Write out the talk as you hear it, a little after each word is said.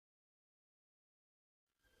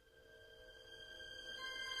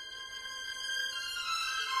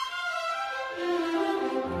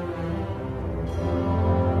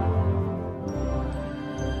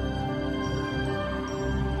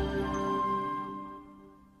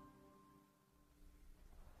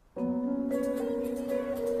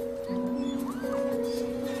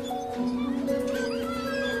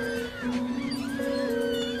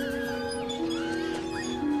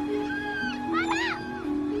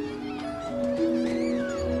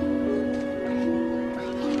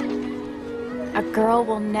A girl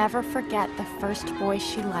will never forget the first boy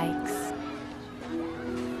she likes.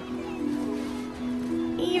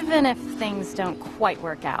 Even if things don't quite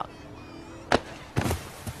work out.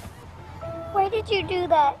 Why did you do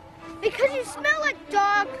that? Because you smell like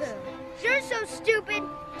dog poo. You're so stupid,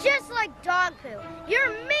 just like dog poo.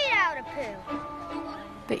 You're made out of poo.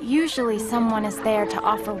 But usually someone is there to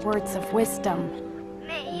offer words of wisdom.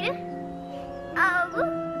 Made of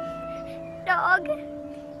dog poo.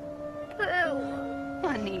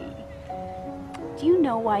 Honey, do you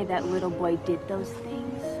know why that little boy did those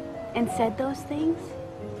things and said those things?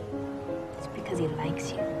 It's because he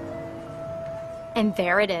likes you. And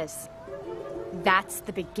there it is. That's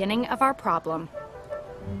the beginning of our problem.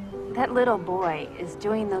 That little boy is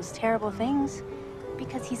doing those terrible things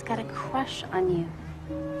because he's got a crush on you.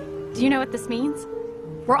 Do you know what this means?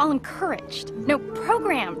 We're all encouraged, no,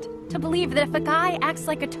 programmed, to believe that if a guy acts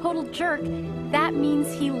like a total jerk, that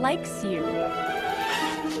means he likes you.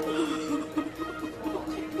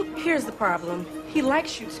 Here's the problem. He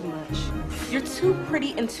likes you too much. You're too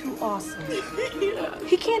pretty and too awesome.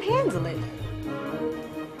 He can't handle it.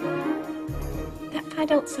 That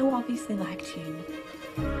adult so obviously liked you.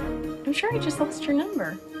 I'm sure he just lost your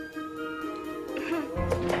number.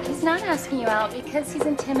 He's not asking you out because he's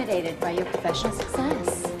intimidated by your professional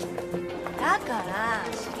success. だから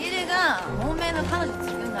しげるが本命の彼女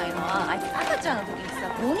作んないのはあいつ赤ちゃんの時にさ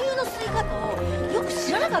母乳の吸い方をよく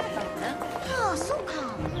知らなかったんだね。ああ、そうか。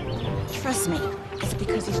Trust me, it's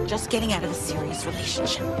because he's just getting out of a serious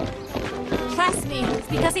relationship. Trust me, it's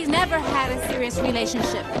because he's never had a serious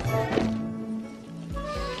relationship.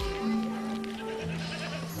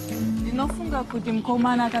 Ndinofunga kuti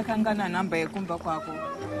mukomana akakangana namba yekumba kwako.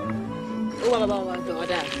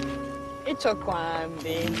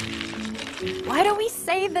 Why do we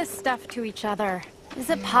say this stuff to each other? Is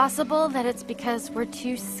it possible that it's because we're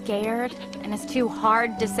too scared and it's too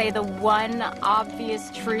hard to say the one obvious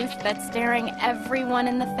truth that's staring everyone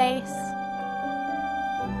in the face?